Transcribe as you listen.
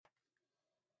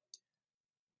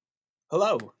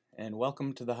Hello, and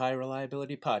welcome to the High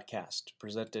Reliability Podcast,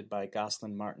 presented by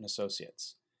Goslin Martin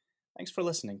Associates. Thanks for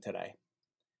listening today.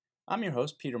 I'm your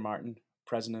host, Peter Martin,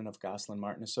 president of Goslin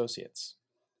Martin Associates.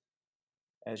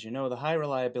 As you know, the High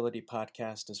Reliability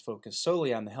Podcast is focused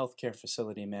solely on the healthcare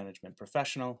facility management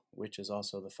professional, which is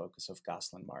also the focus of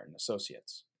Goslin Martin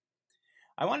Associates.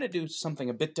 I want to do something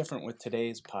a bit different with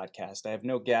today's podcast. I have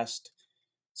no guest,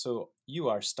 so you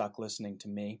are stuck listening to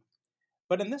me.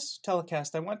 But in this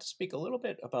telecast, I want to speak a little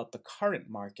bit about the current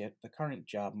market, the current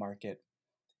job market,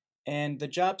 and the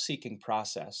job-seeking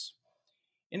process.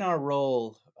 In our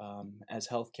role as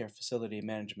healthcare facility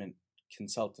management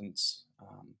consultants,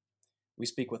 we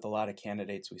speak with a lot of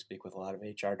candidates, we speak with a lot of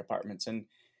HR departments, and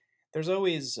there's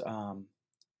always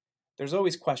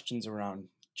questions around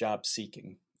job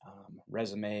seeking,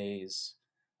 resumes,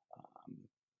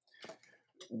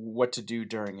 what to do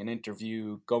during an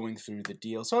interview, going through the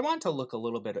deal. So I want to look a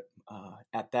little bit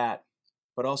at that,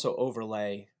 but also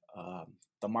overlay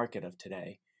the market of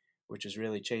today, which has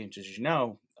really changed, as you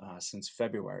know, since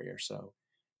February or so.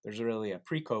 There's really a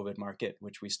pre-COVID market,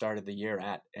 which we started the year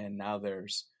at, and now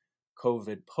there's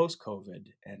COVID, post-COVID,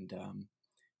 and I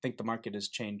think the market has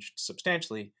changed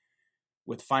substantially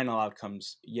with final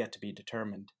outcomes yet to be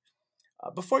determined.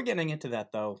 Before getting into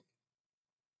that, though,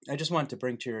 I just want to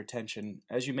bring to your attention,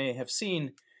 as you may have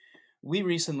seen, we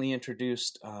recently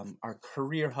introduced our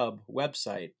Career Hub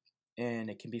website, and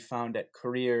it can be found at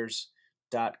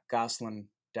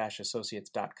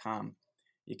careers.goslin-associates.com.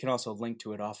 You can also link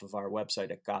to it off of our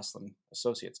website at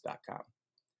goslinassociates.com.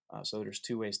 So there's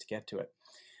two ways to get to it.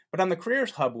 But on the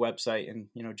Careers Hub website, and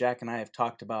Jack and I have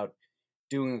talked about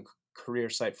doing a career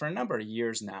site for a number of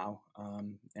years now,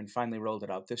 and finally rolled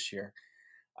it out this year.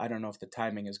 I don't know if the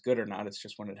timing is good or not. It's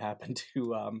just when it happened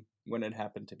to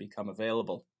become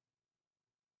available.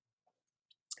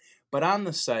 But on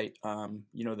the site,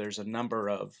 there's a number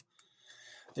of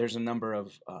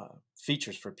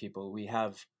features for people. We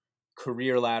have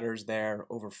career ladders there,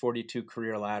 over 42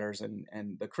 career ladders,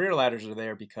 and the career ladders are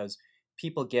there because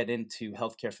people get into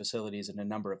healthcare facilities in a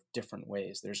number of different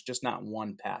ways. There's just not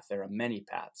one path. There are many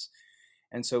paths.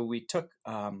 And so we took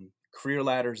career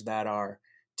ladders that are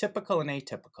typical and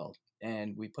atypical,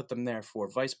 and we put them there for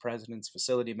vice presidents,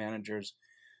 facility managers,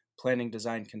 planning,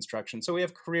 design, construction. So we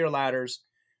have career ladders,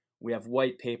 we have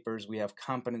white papers, we have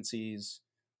competencies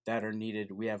that are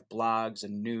needed, we have blogs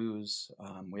and news.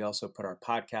 We also put our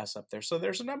podcasts up there. So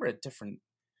there's a number of different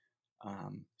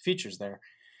features there.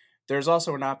 There's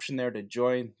also an option there to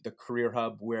join the Career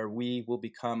Hub, where we will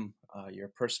become your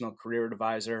personal career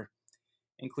advisor,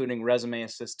 including resume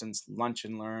assistance, lunch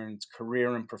and learns,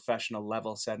 career and professional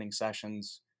level setting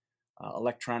sessions,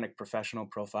 electronic professional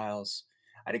profiles.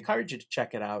 I'd encourage you to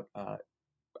check it out.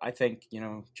 I think,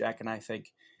 Jack and I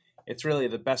think it's really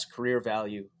the best career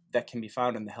value that can be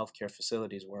found in the healthcare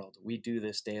facilities world. We do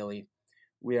this daily.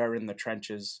 We are in the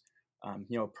trenches. A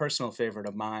personal favorite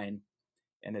of mine,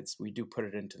 and we do put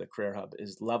it into the Career Hub,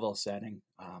 is level setting.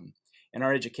 In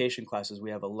our education classes, we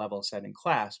have a level setting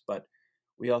class, but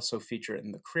we also feature it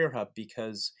in the Career Hub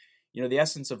because, the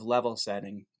essence of level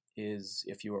setting is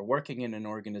if you are working in an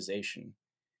organization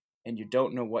and you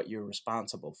don't know what you're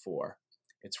responsible for,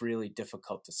 it's really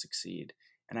difficult to succeed.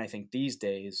 And I think these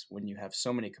days, when you have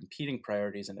so many competing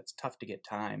priorities and it's tough to get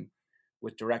time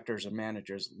with directors or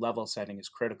managers, level setting is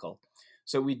critical.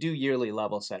 So we do yearly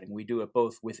level setting. We do it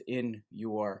both within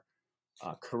your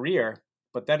career,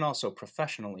 but then also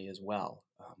professionally as well.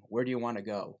 Where do you want to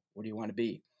go? Where do you want to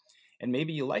be? And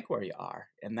maybe you like where you are,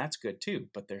 and that's good too,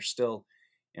 but there's still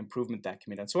improvement that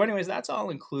can be done. So anyways, that's all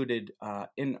included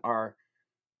on our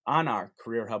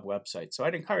Career Hub website. So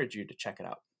I'd encourage you to check it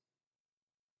out.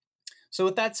 So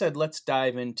with that said, let's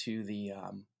dive into the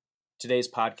today's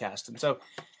podcast. And so,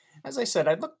 as I said,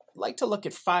 I'd like to look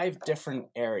at 5 different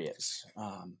areas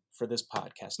for this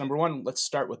podcast. Number one, let's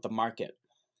start with the market.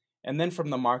 And then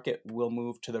from the market, we'll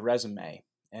move to the resume.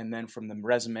 And then from the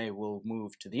resume, we'll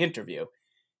move to the interview.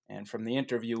 And from the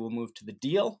interview, we'll move to the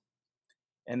deal.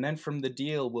 And then from the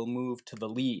deal, we'll move to the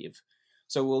leave.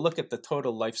 So we'll look at the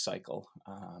total life cycle.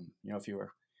 If you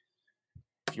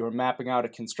were mapping out a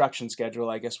construction schedule,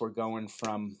 I guess we're going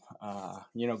from,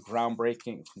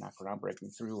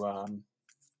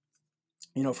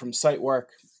 from site work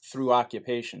through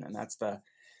occupation. And that's the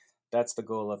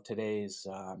goal of today's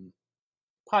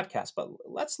podcast. But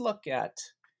let's look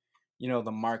at,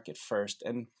 the market first.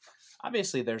 And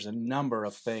obviously, there's a number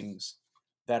of things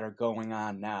that are going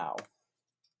on now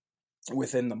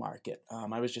within the market.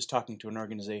 I was just talking to an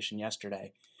organization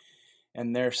yesterday,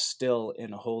 and they're still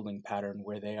in a holding pattern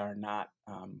where they are not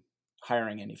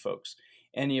hiring any folks.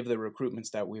 Any of the recruitments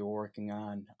that we were working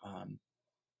on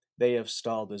they have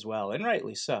stalled as well, and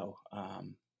rightly so.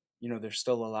 There's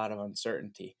still a lot of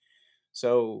uncertainty.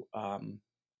 So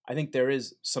I think there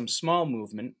is some small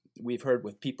movement we've heard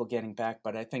with people getting back,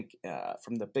 but I think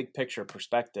from the big picture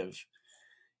perspective,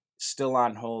 still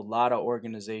on hold. A lot of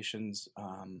organizations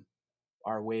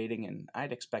are waiting, and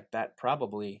I'd expect that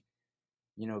probably,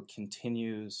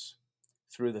 continues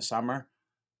through the summer.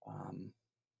 Um,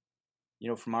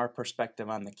 from our perspective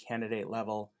on the candidate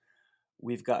level,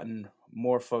 we've gotten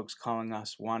more folks calling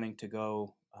us wanting to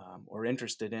go or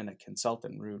interested in a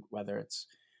consultant route, whether it's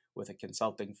with a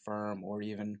consulting firm or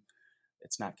even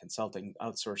it's not consulting,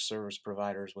 outsourced service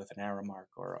providers with an Aramark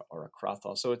or a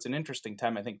Crothall. So it's an interesting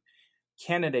time. I think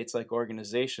candidates like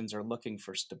organizations are looking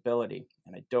for stability,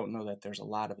 and I don't know that there's a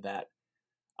lot of that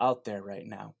out there right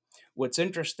now. What's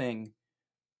interesting,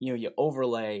 you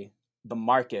overlay the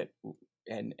market,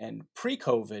 and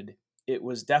pre-COVID, it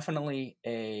was definitely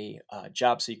a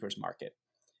job seekers market.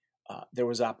 There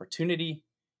was opportunity.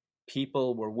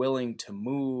 People were willing to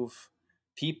move.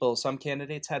 Some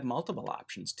candidates had multiple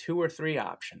options, 2 or 3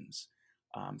 options.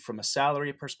 From a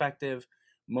salary perspective,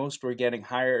 most were getting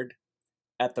hired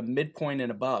at the midpoint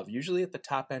and above, usually at the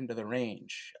top end of the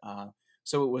range.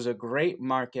 So it was a great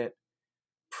market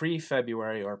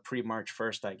pre-February or pre-March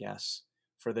 1st, I guess,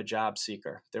 for the job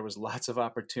seeker. There was lots of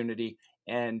opportunity,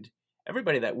 and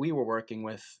everybody that we were working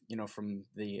with, from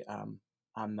the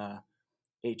on the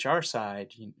HR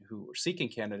side, who were seeking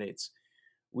candidates,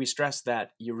 we stressed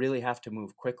that you really have to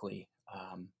move quickly,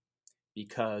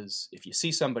 because if you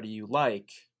see somebody you like,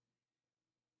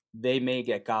 they may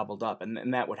get gobbled up,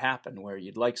 and that would happen where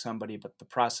you'd like somebody, but the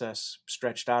process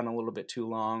stretched out a little bit too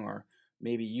long, or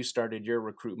maybe you started your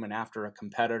recruitment after a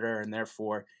competitor, and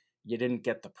therefore you didn't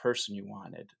get the person you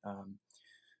wanted.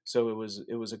 So it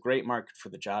was a great market for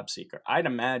the job seeker. I'd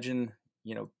imagine,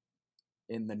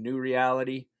 in the new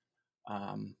reality,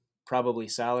 probably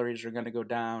salaries are going to go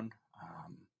down,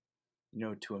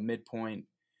 to a midpoint.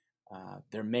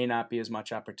 There may not be as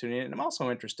much opportunity, and I'm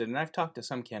also interested, and I've talked to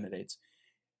some candidates.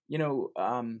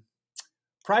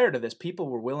 Prior to this, people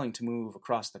were willing to move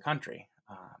across the country.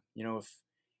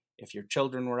 If your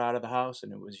children were out of the house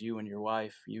and it was you and your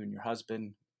wife, you and your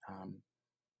husband,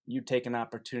 you'd take an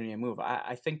opportunity to move.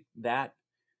 I think that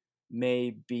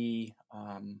may be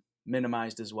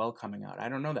minimized as well coming out. I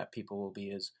don't know that people will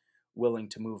be as willing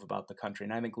to move about the country,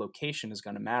 and I think location is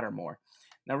going to matter more.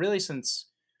 Now, really, since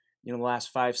the last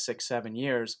 5, 6, 7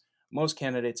 years, most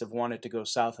candidates have wanted to go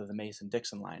south of the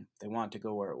Mason-Dixon line. They want to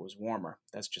go where it was warmer.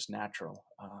 That's just natural.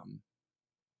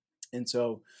 And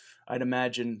so I'd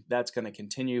imagine that's going to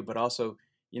continue, but also,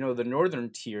 the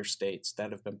northern tier states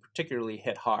that have been particularly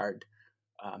hit hard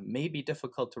may be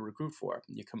difficult to recruit for.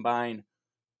 You combine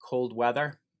cold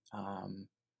weather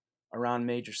around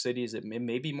major cities, it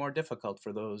may be more difficult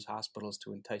for those hospitals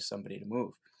to entice somebody to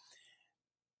move.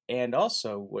 And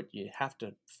also, what you have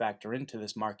to factor into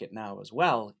this market now as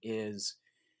well is,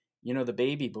 the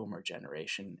baby boomer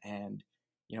generation. And,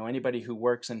 anybody who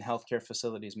works in healthcare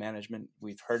facilities management,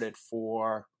 we've heard it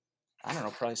for, I don't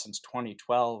know, probably since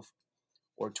 2012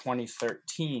 or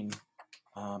 2013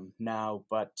 now.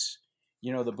 But,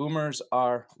 the boomers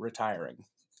are retiring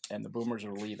and the boomers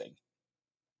are leaving.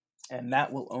 And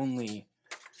that will only,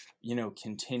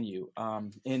 continue.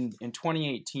 In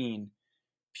 2018,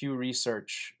 Pew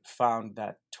Research found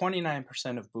that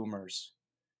 29% of boomers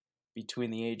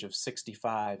between the age of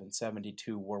 65 and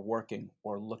 72 were working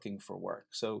or looking for work.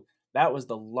 So that was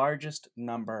the largest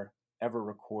number ever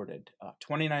recorded.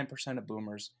 29% of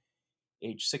boomers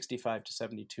age 65 to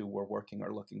 72 were working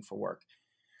or looking for work.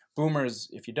 Boomers,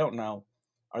 if you don't know,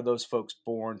 are those folks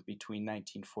born between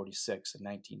 1946 and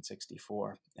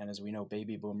 1964. And as we know,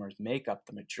 baby boomers make up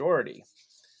the majority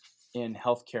in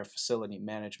healthcare facility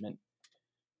management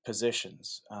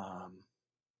positions.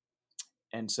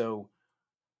 And so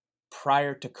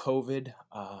prior to COVID,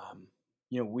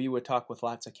 we would talk with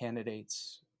lots of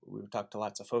candidates. We would talk to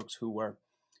lots of folks who were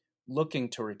looking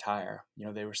to retire.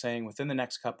 They were saying within the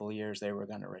next couple of years they were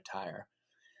going to retire.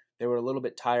 They were a little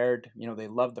bit tired. They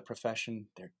love the profession.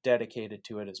 They're dedicated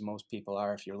to it, as most people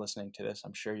are. If you're listening to this,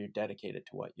 I'm sure you're dedicated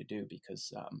to what you do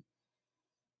because,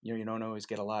 you don't always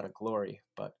get a lot of glory,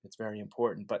 but it's very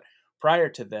important. But prior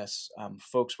to this,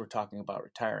 folks were talking about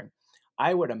retiring.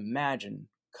 I would imagine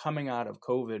coming out of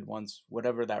COVID, once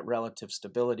whatever that relative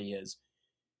stability is,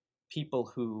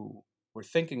 people who were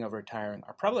thinking of retiring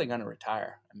are probably going to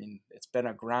retire. I mean, it's been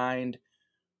a grind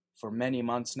for many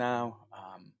months now.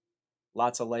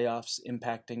 Lots of layoffs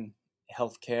impacting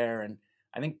healthcare, and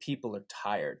I think people are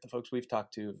tired. The folks we've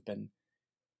talked to have been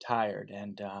tired,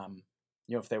 and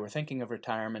if they were thinking of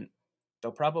retirement,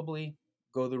 they'll probably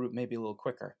go the route maybe a little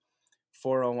quicker.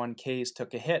 401ks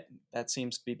took a hit. That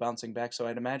seems to be bouncing back. So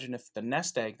I'd imagine if the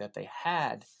nest egg that they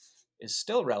had is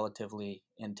still relatively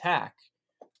intact,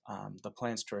 the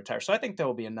plans to retire. So I think there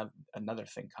will be another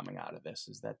thing coming out of this,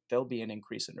 is that there'll be an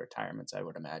increase in retirements, I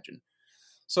would imagine.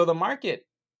 So the market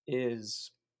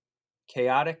is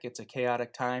chaotic. It's a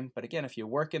chaotic time. But again, if you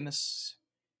work in this,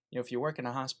 if you work in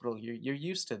a hospital, you're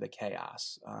used to the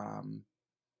chaos.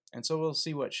 And so we'll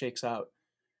see what shakes out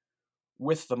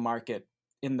with the market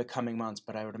in the coming months.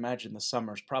 But I would imagine the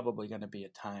summer is probably going to be a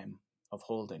time of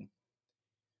holding.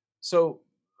 So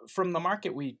from the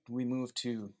market, we move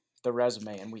to the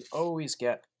resume, and we always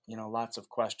get lots of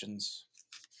questions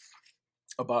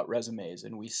about resumes,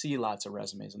 and we see lots of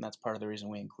resumes, and that's part of the reason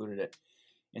we included it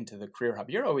into the Career Hub.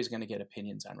 You're always going to get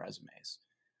opinions on resumes.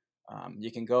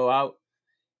 You can go out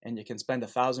and you can spend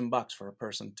 $1,000 for a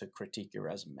person to critique your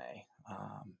resume,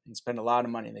 and spend a lot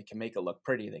of money. They can make it look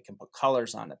pretty. They can put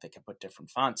colors on it. They can put different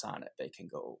fonts on it. They can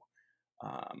go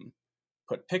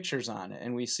put pictures on it,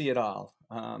 and we see it all.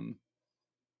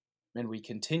 And we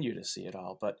continue to see it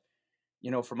all. But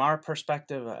from our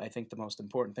perspective, I think the most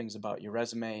important things about your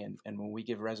resume, and when we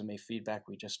give resume feedback,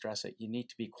 we just stress it. You need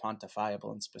to be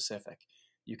quantifiable and specific.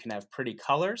 You can have pretty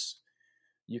colors.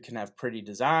 You can have pretty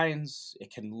designs.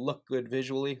 It can look good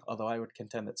visually, although I would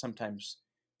contend that sometimes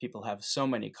people have so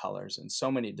many colors and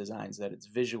so many designs that it's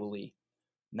visually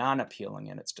non-appealing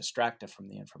and it's distractive from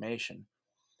the information.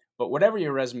 But whatever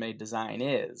your resume design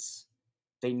is,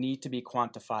 they need to be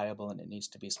quantifiable, and it needs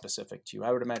to be specific to you.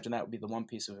 I would imagine that would be the one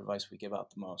piece of advice we give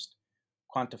out the most: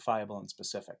 quantifiable and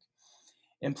specific.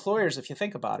 Employers, if you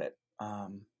think about it,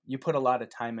 you put a lot of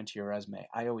time into your resume.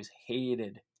 I always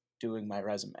hated doing my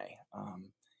resume.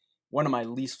 One of my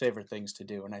least favorite things to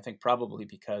do, and I think probably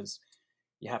because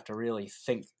you have to really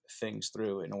think things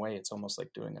through. In a way, it's almost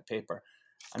like doing a paper.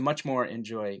 I much more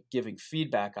enjoy giving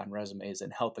feedback on resumes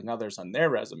and helping others on their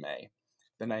resume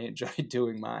than I enjoy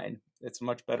doing mine. It's a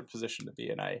much better position to be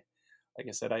in. Like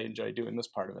I said, I enjoy doing this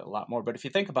part of it a lot more. But if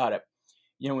you think about it,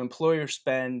 employers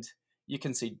spend, you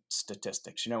can see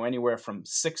statistics, anywhere from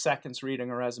 6 seconds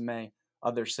reading a resume.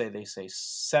 Others say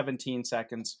 17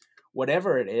 seconds.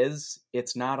 Whatever it is,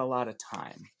 it's not a lot of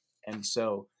time. And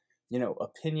so,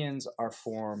 opinions are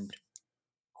formed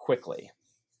quickly.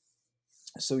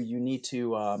 So you need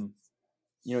to,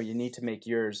 you need to make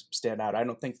yours stand out. I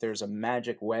don't think there's a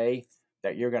magic way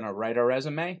that you're going to write a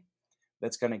resume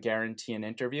that's going to guarantee an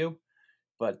interview.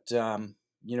 But,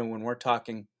 when we're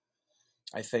talking,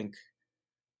 I think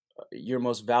your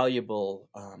most valuable,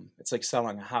 it's like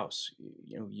selling a house.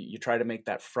 You try to make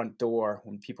that front door,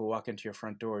 when people walk into your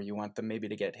front door, you want them maybe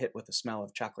to get hit with the smell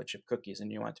of chocolate chip cookies,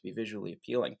 and you want it to be visually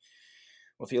appealing.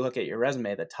 Well, if you look at your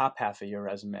resume, the top half of your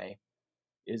resume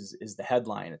is the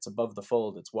headline. It's above the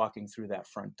fold. It's walking through that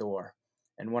front door.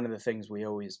 And one of the things we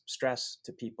always stress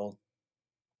to people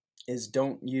is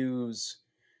don't use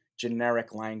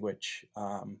generic language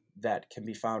that can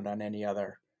be found on any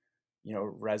other,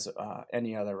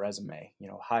 any other resume.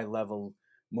 High level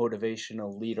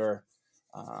motivational leader.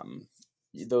 Some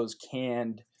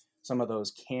of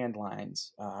those canned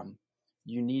lines.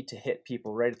 You need to hit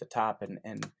people right at the top,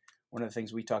 and one of the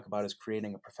things we talk about is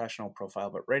creating a professional profile,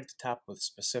 but right at the top with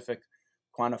specific,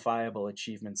 quantifiable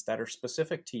achievements that are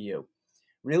specific to you.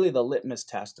 Really, the litmus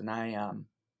test, and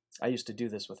I used to do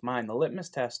this with mine. The litmus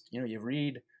test, you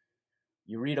read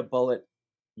a bullet,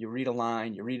 you read a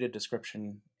line, you read a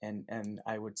description, and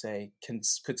I would say,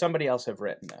 could somebody else have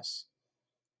written this?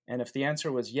 And if the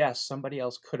answer was yes, somebody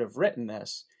else could have written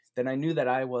this, then I knew that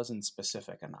I wasn't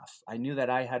specific enough. I knew that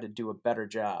I had to do a better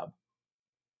job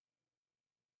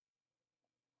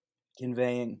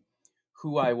conveying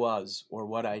who I was or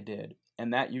what I did.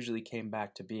 And that usually came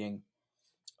back to being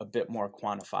a bit more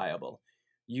quantifiable,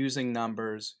 using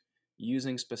numbers,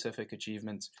 using specific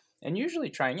achievements, and usually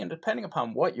trying, and depending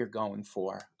upon what you're going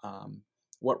for,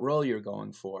 what role you're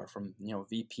going for, from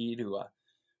VP to a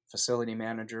facility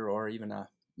manager, or even a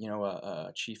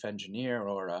chief engineer,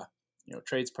 or a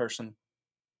tradesperson,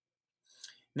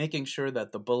 making sure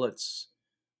that the bullets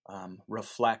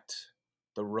reflect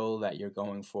the role that you're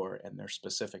going for and they're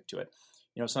specific to it.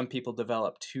 Some people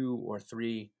develop 2 or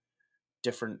 3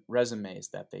 different resumes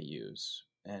that they use,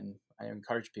 and I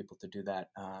encourage people to do that.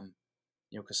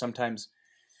 Because sometimes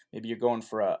maybe you're going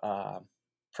for a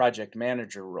project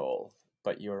manager role,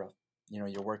 but you're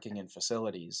working in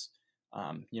facilities.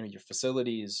 Your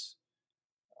facilities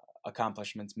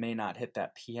accomplishments may not hit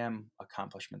that PM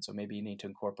accomplishment, so maybe you need to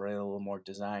incorporate a little more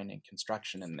design and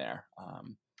construction in there.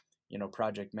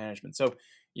 Project management. So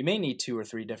you may need 2 or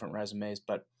 3 different resumes,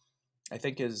 but I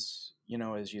think as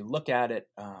you look at it,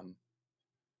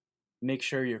 make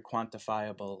sure you're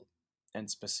quantifiable and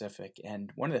specific.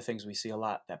 And one of the things we see a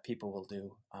lot that people will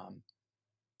do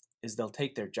is they'll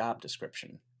take their job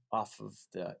description off of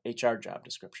the HR job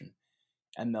description,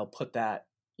 and they'll put that,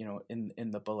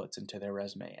 in the bullets into their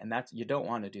resume. And that's, you don't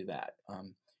want to do that.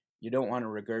 You don't want to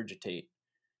regurgitate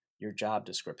your job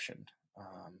description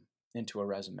into a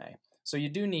resume. So you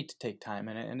do need to take time,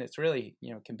 and it's really,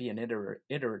 can be an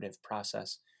iterative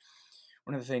process.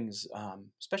 One of the things,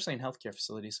 especially in healthcare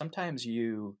facilities, sometimes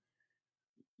you're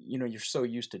so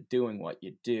used to doing what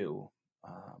you do,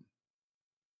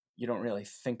 you don't really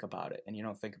think about it, and you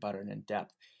don't think about it in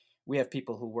depth. We have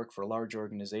people who work for large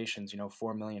organizations,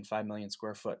 4 million, 5 million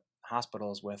square foot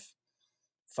hospitals with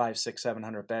 500, 600,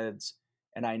 700 beds.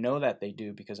 And I know that they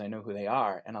do because I know who they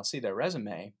are, and I'll see their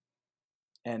resume,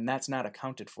 and that's not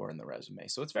accounted for in the resume.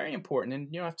 So it's very important, and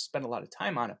you don't have to spend a lot of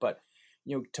time on it, but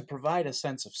to provide a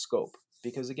sense of scope,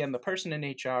 because again, the person in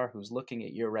HR who's looking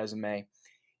at your resume,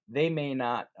 they may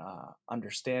not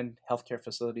understand healthcare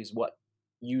facilities, what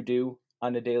you do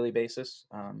on a daily basis.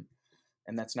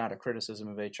 And that's not a criticism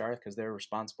of HR, because they're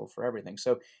responsible for everything.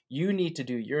 So you need to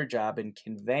do your job in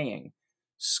conveying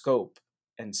scope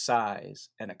and size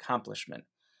and accomplishment.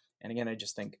 And again, I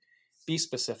just think, be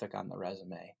specific on the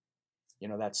resume.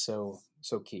 That's so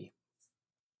key.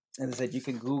 As I said, you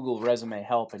can Google resume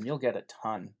help and you'll get a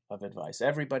ton of advice.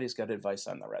 Everybody's got advice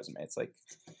on the resume. It's like,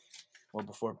 well,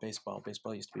 before baseball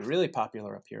used to be really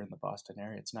popular up here in the Boston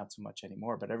area. It's not so much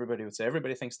anymore, but everybody would say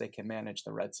everybody thinks they can manage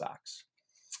the Red Sox,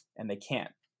 and they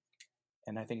can't.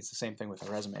 And I think it's the same thing with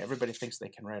a resume. Everybody thinks they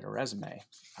can write a resume,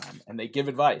 and they give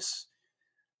advice,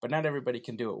 but not everybody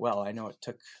can do it well. I know it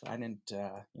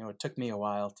took me a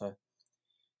while to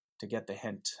get the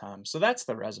hint. So that's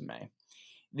the resume.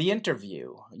 The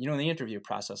interview, the interview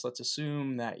process, let's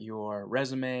assume that your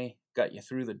resume got you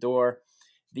through the door.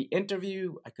 The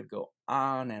interview, I could go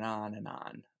on and on and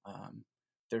on.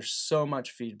 There's so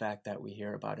much feedback that we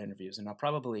hear about interviews, and I'll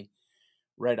probably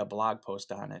write a blog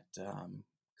post on it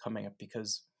coming up,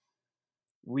 because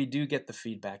we do get the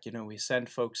feedback. We send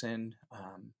folks in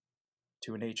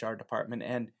to an HR department,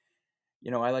 and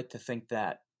I like to think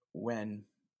that when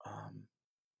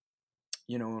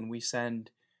when we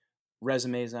send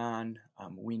resumes on,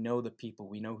 we know the people,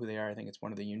 we know who they are. I think it's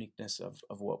one of the uniqueness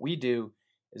of what we do,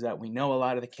 is that we know a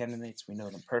lot of the candidates, we know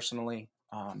them personally,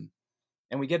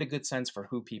 and we get a good sense for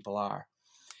who people are.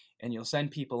 And you'll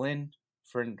send people in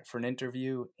for an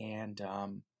interview, and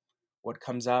what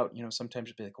comes out, sometimes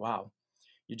you'll be like, wow,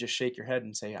 you just shake your head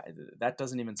and say, that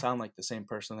doesn't even sound like the same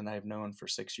person that I've known for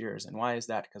 6 years. And why is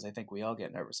that? Because I think we all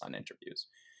get nervous on interviews.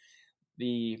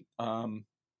 There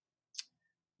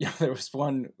was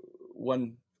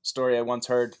one story I once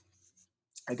heard.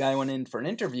 A guy went in for an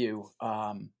interview,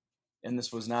 and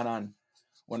this was not on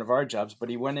one of our jobs, but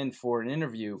he went in for an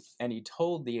interview, and he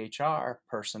told the HR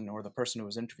person, or the person who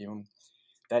was interviewing,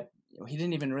 that he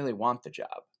didn't even really want the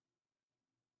job,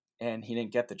 and he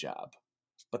didn't get the job.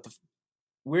 But the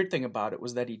weird thing about it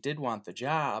was that he did want the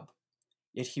job,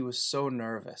 yet he was so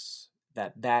nervous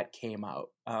that came out.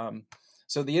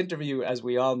 So the interview, as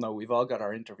we all know, we've all got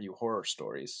our interview horror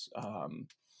stories.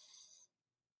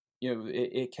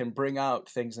 It can bring out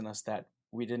things in us that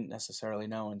we didn't necessarily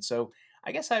know. And so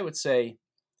I guess I would say,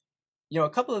 a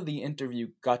couple of the interview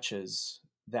gotchas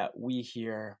that we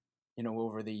hear,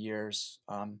 over the years,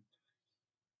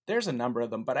 there's a number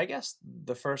of them, but I guess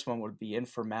the first one would be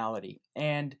informality.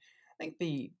 And I think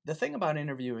the thing about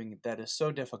interviewing that is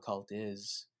so difficult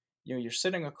is, you're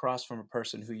sitting across from a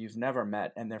person who you've never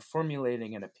met, and they're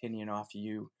formulating an opinion off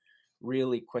you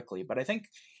really quickly. But I think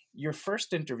your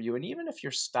first interview, and even if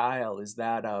your style is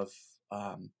that of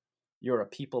you're a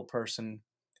people person,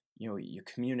 you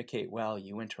communicate well,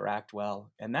 you interact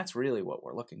well, and that's really what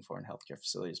we're looking for in healthcare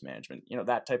facilities management.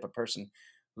 That type of person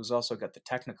who's also got the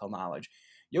technical knowledge.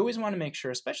 You always want to make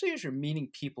sure, especially as you're meeting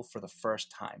people for the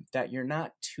first time, that you're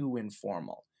not too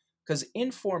informal, because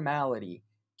informality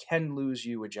can lose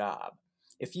you a job.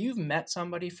 If you've met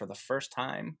somebody for the first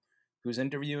time who's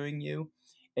interviewing you,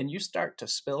 and you start to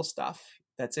spill stuff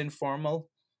that's informal,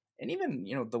 and even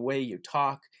the way you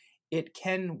talk, it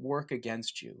can work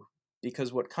against you,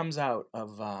 because what comes out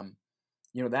of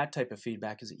that type of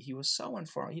feedback is that he was so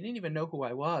informal. He didn't even know who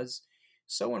I was.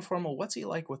 So informal. What's he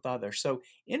like with others? So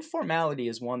informality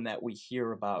is one that we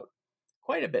hear about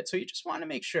quite a bit. So you just want to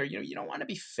make sure, you don't want to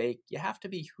be fake. You have to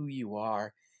be who you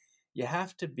are. You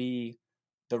have to be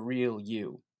the real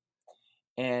you.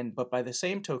 But by the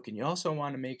same token, you also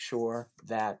want to make sure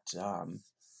that,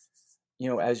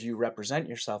 as you represent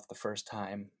yourself the first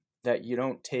time, that you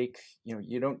don't take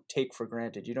for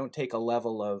granted. You don't take a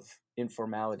level of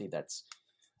informality that's,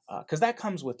 because that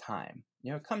comes with time.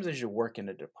 It comes as you work in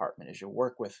a department, as you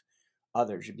work with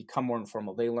others. You become more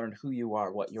informal. They learn who you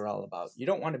are, what you're all about. You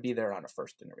don't want to be there on a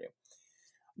first interview.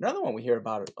 Another one we hear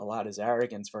about a lot is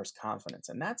arrogance versus confidence,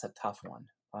 and that's a tough one,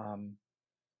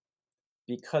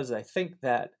 because I think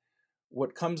that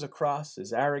what comes across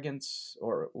as arrogance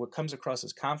or what comes across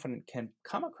as confident can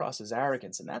come across as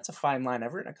arrogance, and that's a fine line.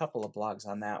 I've written a couple of blogs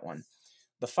on that one.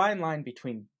 The fine line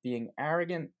between being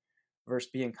arrogant versus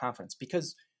being confident,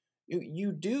 because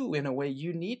you do, in a way,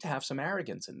 you need to have some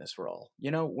arrogance in this role.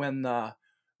 You know, when the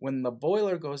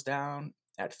boiler goes down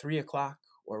at 3 o'clock,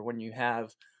 or when you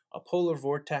have a polar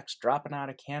vortex dropping out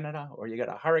of Canada, or you got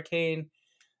a hurricane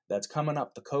that's coming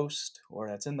up the coast, or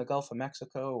that's in the Gulf of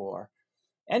Mexico, or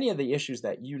any of the issues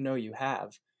that you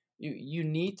have, you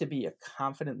need to be a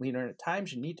confident leader. And at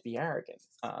times you need to be arrogant,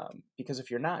 because if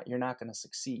you're not going to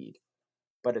succeed.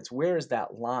 But it's, where is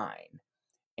that line?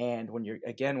 And when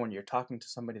you're talking to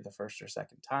somebody the first or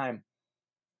second time,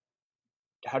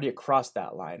 how do you cross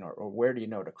that line, or where do you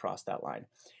know to cross that line?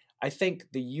 I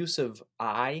think the use of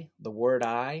I, the word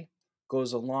I,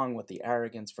 goes along with the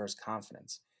arrogance versus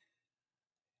confidence.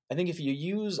 I think if you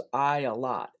use I a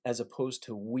lot as opposed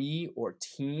to we or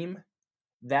team,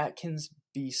 that can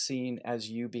be seen as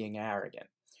you being arrogant.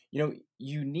 You know,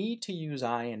 you need to use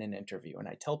I in an interview, and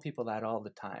I tell people that all the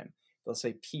time. They'll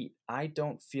say, Pete, I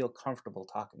don't feel comfortable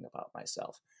talking about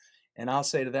myself. And I'll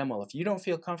say to them, well, if you don't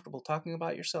feel comfortable talking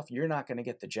about yourself, you're not going to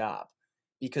get the job,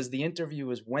 because the interview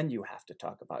is when you have to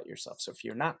talk about yourself. So if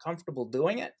you're not comfortable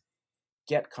doing it,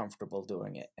 get comfortable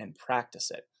doing it and practice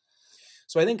it.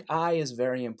 So I think I is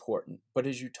very important. But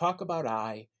as you talk about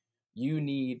I, you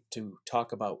need to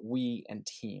talk about we and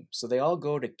team. So they all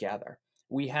go together.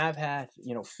 We have had,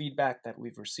 feedback that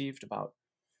we've received about,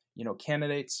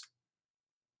 candidates.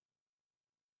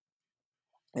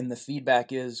 And the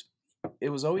feedback is, it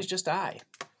was always just I.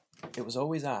 It was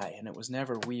always I, and it was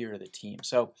never we or the team.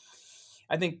 So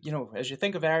I think, as you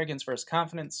think of arrogance versus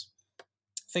confidence,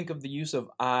 think of the use of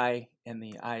I and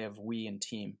the I of we and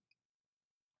team.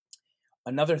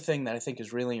 Another thing that I think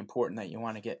is really important that you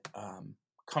want to get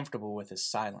comfortable with is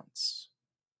silence.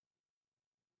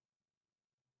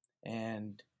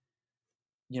 And,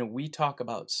 we talk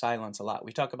about silence a lot.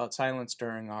 We talk about silence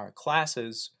during our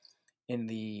classes in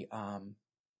the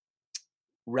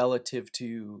relative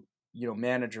to,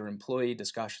 manager-employee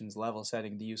discussions, level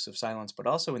setting, the use of silence, but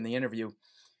also in the interview.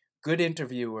 Good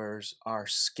interviewers are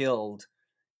skilled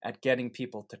at getting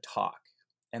people to talk,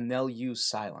 and they'll use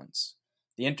silence.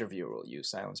 The interviewer will use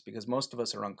silence, because most of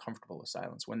us are uncomfortable with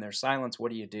silence. When there's silence,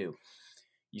 what do?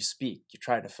 You speak. You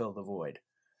try to fill the void.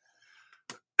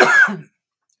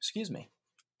 Excuse me.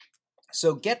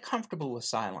 So get comfortable with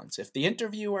silence. If the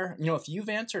interviewer, if you've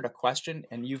answered a question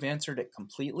and you've answered it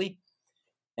completely,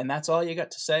 and that's all you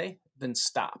got to say, then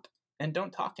stop and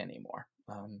don't talk anymore.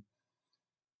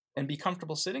 And be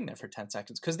comfortable sitting there for 10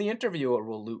 seconds, because the interviewer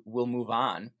will move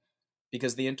on,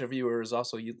 because the interviewer is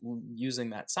also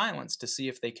using that silence to see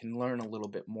if they can learn a little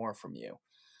bit more from you.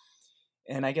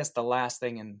 And I guess the last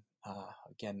thing, and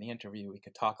again, the interview we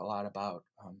could talk a lot about,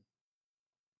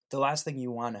 the last thing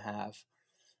you want to have,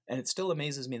 and it still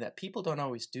amazes me that people don't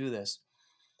always do this,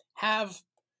 have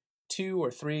 2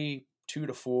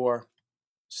 to 4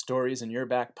 stories in your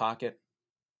back pocket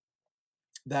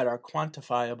that are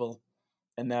quantifiable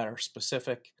and that are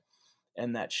specific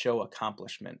and that show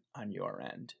accomplishment on your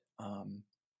end.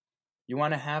 You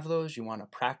want to have those. You want to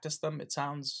practice them. It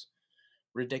sounds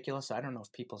ridiculous. I don't know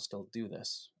if people still do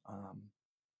this.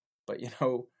 But,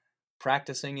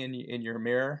 practicing in your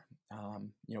mirror,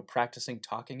 practicing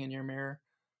talking in your mirror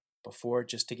before,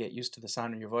 just to get used to the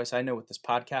sound of your voice. I know with this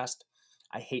podcast,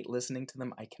 I hate listening to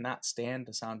them. I cannot stand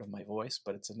the sound of my voice,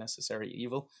 but it's a necessary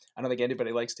evil. I don't think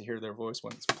anybody likes to hear their voice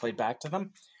when it's played back to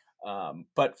them.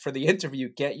 But for the interview,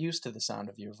 get used to the sound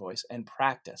of your voice and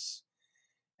practice.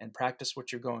 And practice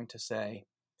what you're going to say.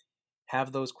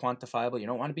 Have those quantifiable. You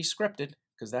don't want to be scripted,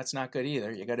 because that's not good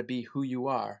either. You got to be who you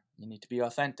are. You need to be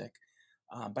authentic.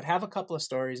 But have a couple of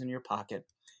stories in your pocket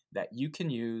that you can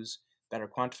use that are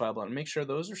quantifiable, and make sure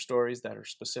those are stories that are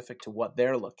specific to what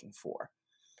they're looking for.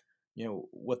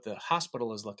 What the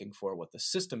hospital is looking for, what the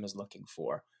system is looking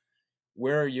for.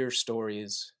 Where are your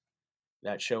stories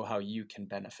that show how you can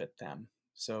benefit them?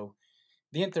 So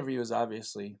the interview is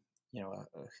obviously,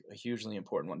 a hugely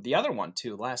important one. The other one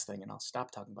too, last thing, and I'll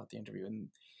stop talking about the interview. And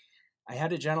I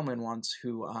had a gentleman once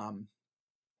who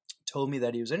told me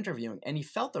that he was interviewing and he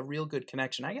felt a real good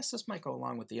connection. I guess this might go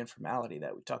along with the informality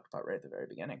that we talked about right at the very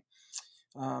beginning.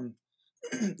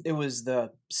 It was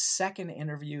the second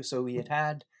interview. So he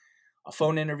had a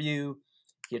phone interview.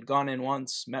 He had gone in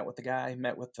once, met with the guy,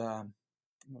 met with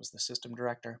it was the system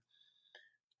director.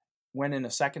 went in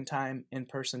a second time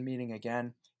in-person meeting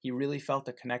again. He really felt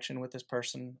a connection with this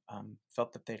person,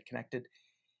 felt that they'd connected.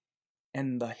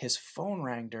 And his phone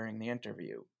rang during the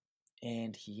interview,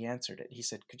 and he answered it. He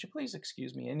said, "Could you please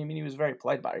excuse me?" And I mean, he was very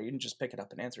polite about it. He didn't just pick it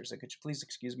up and answer. He said, "Could you please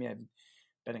excuse me? I've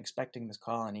been expecting this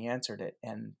call." And he answered it.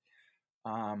 And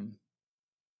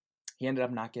he ended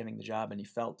up not getting the job. And he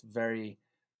felt very,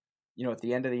 at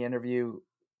the end of the interview,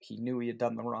 he knew he had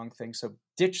done the wrong thing. So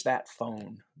ditch that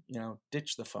phone,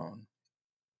 ditch the phone.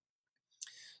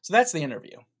 So that's the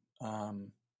interview.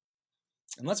 And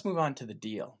let's move on to the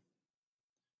deal.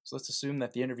 So let's assume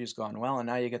that the interview's gone well, and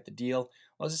now you get the deal.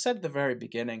 Well, as I said at the very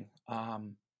beginning,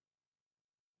 the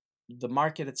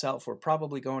market itself, we're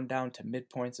probably going down to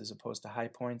midpoints as opposed to high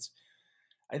points.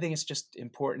 I think it's just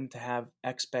important to have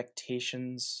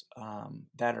expectations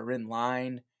that are in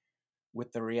line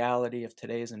with the reality of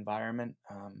today's environment.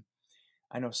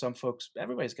 I know some folks,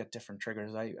 everybody's got different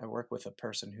triggers. I work with a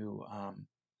person who,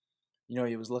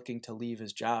 he was looking to leave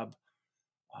his job,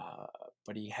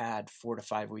 but he had 4 to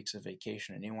 5 weeks of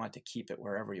vacation and he wanted to keep it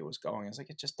wherever he was going. It's like,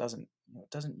 it just doesn't,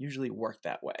 it doesn't usually work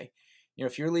that way.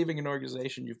 If you're leaving an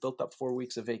organization, you've built up 4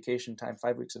 weeks of vacation time,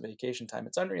 5 weeks of vacation time.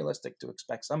 It's unrealistic to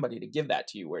expect somebody to give that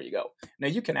to you where you go. Now,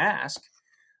 you can ask,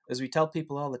 as we tell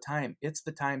people all the time, it's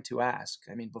the time to ask.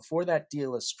 I mean, before that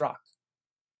deal is struck,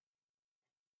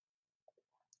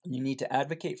 you need to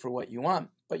advocate for what you want,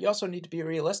 but you also need to be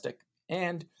realistic,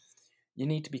 and you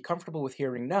need to be comfortable with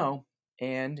hearing no.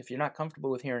 And if you're not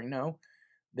comfortable with hearing no,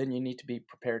 then you need to be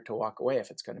prepared to walk away if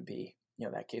it's going to be,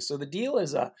 that case. So the deal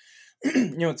is,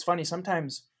 it's funny,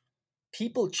 sometimes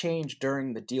people change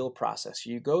during the deal process.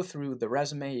 You go through the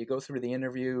resume, you go through the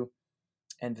interview,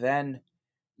 and then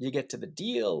you get to the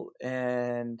deal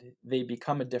and they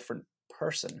become a different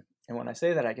person. And when I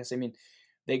say that, I guess I mean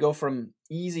they go from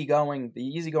the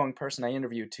easygoing person I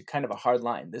interviewed to kind of a hard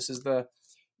line. This is the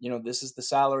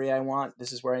salary I want.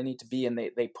 This is where I need to be. And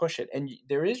they push it. And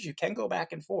you can go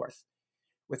back and forth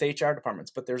with HR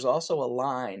departments, but there's also a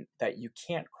line that you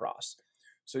can't cross.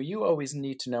 So you always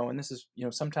need to know, and this is,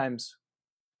 sometimes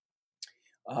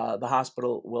the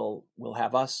hospital will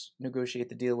have us negotiate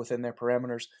the deal within their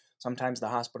parameters. Sometimes the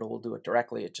hospital will do it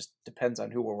directly. It just depends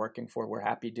on who we're working for. We're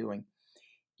happy doing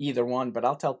either one, but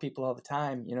I'll tell people all the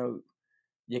time,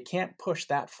 you can't push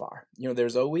that far.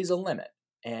 There's always a limit,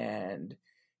 and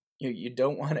you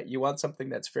don't want it. You want something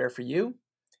that's fair for you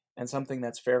and something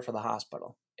that's fair for the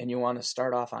hospital. And you want to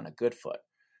start off on a good foot,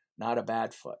 not a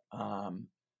bad foot.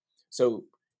 So,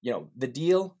 the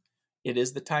deal, it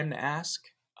is the time to ask.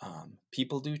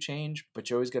 People do change, but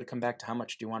you always got to come back to how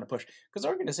much do you want to push? Because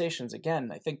organizations,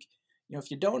 again, I think, if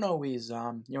you don't always,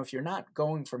 if you're not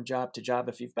going from job to job,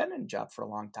 if you've been in a job for a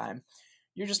long time,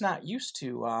 you're just not used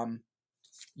to,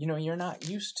 you're not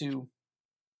used to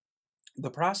the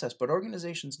process. But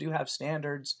organizations do have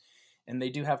standards, and they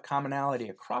do have commonality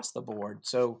across the board.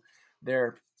 So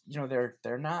they're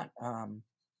not,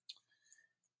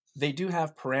 they do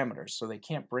have parameters, so they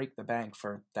can't break the bank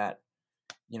for that,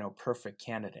 perfect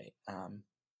candidate.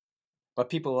 But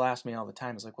people will ask me all the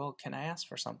time, is like, well, can I ask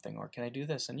for something, or can I do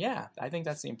this? And yeah, I think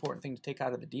that's the important thing to take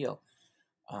out of the deal.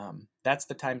 That's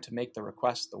the time to make the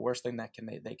request. The worst thing that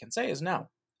they can say is no,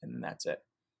 and then that's it.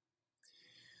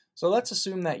 So let's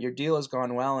assume that your deal has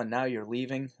gone well and now you're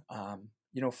leaving.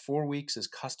 4 weeks is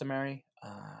customary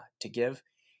to give.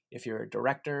 If you're a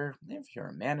director, if you're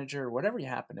a manager, whatever you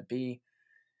happen to be,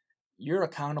 you're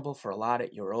accountable for a lot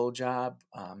at your old job.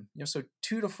 So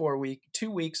 2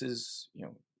 weeks is,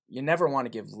 you never want to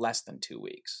give less than 2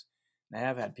 weeks. And I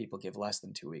have had people give less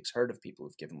than 2 weeks, heard of people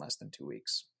who've given less than 2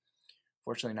 weeks.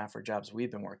 Fortunately, not for jobs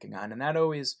we've been working on. And I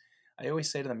always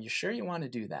say to them, you sure you want to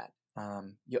do that?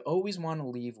 You always want to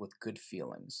leave with good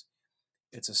feelings.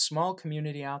 It's a small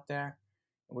community out there.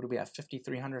 What do we have?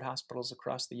 5,300 hospitals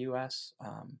across the U.S.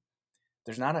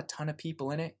 There's not a ton of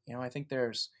people in it. I think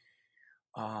there's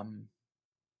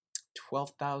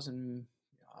 12,000.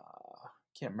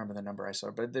 Can't remember the number I saw,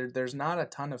 but there's not a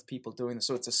ton of people doing this.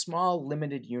 So it's a small,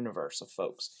 limited universe of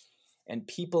folks, and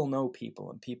people know people,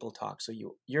 and people talk. So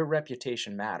your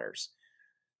reputation matters,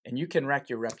 and you can wreck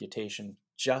your reputation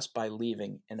just by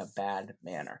leaving in a bad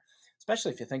manner.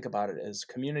 Especially if you think about it, as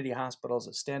community hospitals,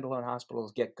 as standalone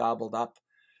hospitals get gobbled up,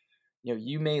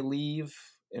 you may leave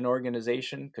an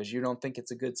organization because you don't think it's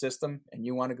a good system and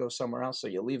you want to go somewhere else. So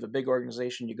you leave a big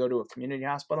organization, you go to a community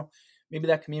hospital. Maybe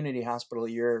that community hospital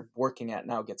you're working at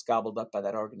now gets gobbled up by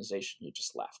that organization you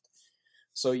just left.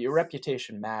 So your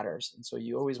reputation matters. And so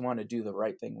you always want to do the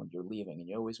right thing when you're leaving, and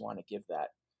you always want to give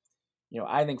that.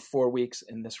 I think 4 weeks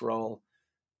in this role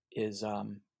is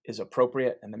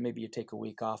appropriate, and then maybe you take a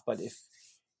week off. But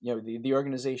the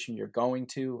organization you're going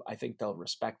to, I think they'll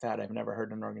respect that. I've never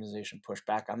heard an organization push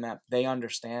back on that. They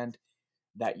understand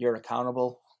that you're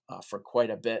accountable for quite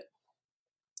a bit,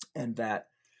 and that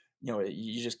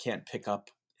you just can't pick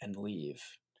up and leave.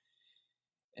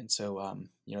 And so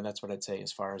that's what I'd say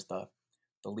as far as the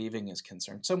leaving is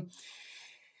concerned. So I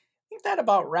think that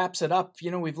about wraps it up.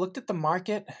 We've looked at the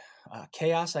market.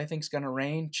 Chaos, I think, is going to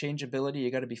reign. Changeability,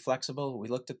 you got to be flexible. We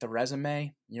looked at the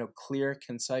resume, clear,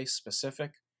 concise,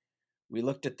 specific. We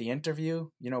looked at the interview,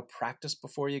 practice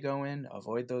before you go in,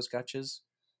 avoid those gotchas.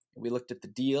 We looked at the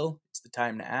deal, it's the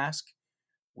time to ask.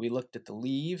 We looked at the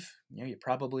leave, you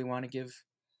probably want to give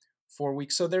 4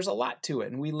 weeks. So there's a lot to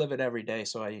it, and we live it every day.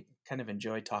 So I kind of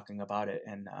enjoy talking about it.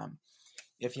 And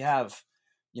if you have,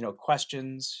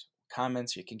 questions,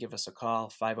 comments, you can give us a call,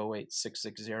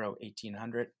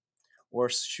 508-660-1800, or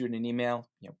shoot an email,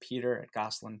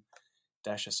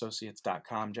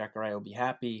 peter@gosselin-associates.com. Jack or I will be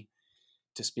happy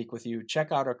to speak with you.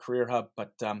 Check out our Career Hub,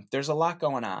 but there's a lot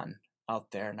going on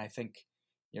out there. And I think,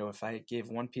 if I gave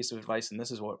one piece of advice, and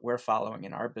this is what we're following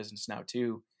in our business now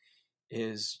too,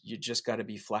 is you just got to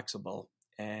be flexible,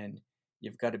 and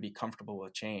you've got to be comfortable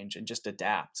with change and just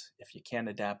adapt. If you can't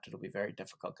adapt, it'll be very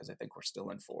difficult, because I think we're still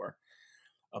in for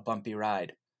a bumpy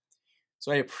ride.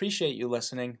 So I appreciate you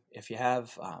listening. If you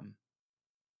have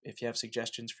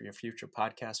suggestions for your future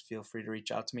podcast, feel free to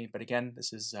reach out to me. But again,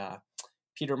 this is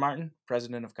Peter Martin,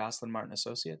 president of Gosselin Martin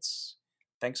Associates.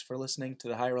 Thanks for listening to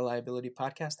the High Reliability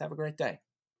Podcast. Have a great day.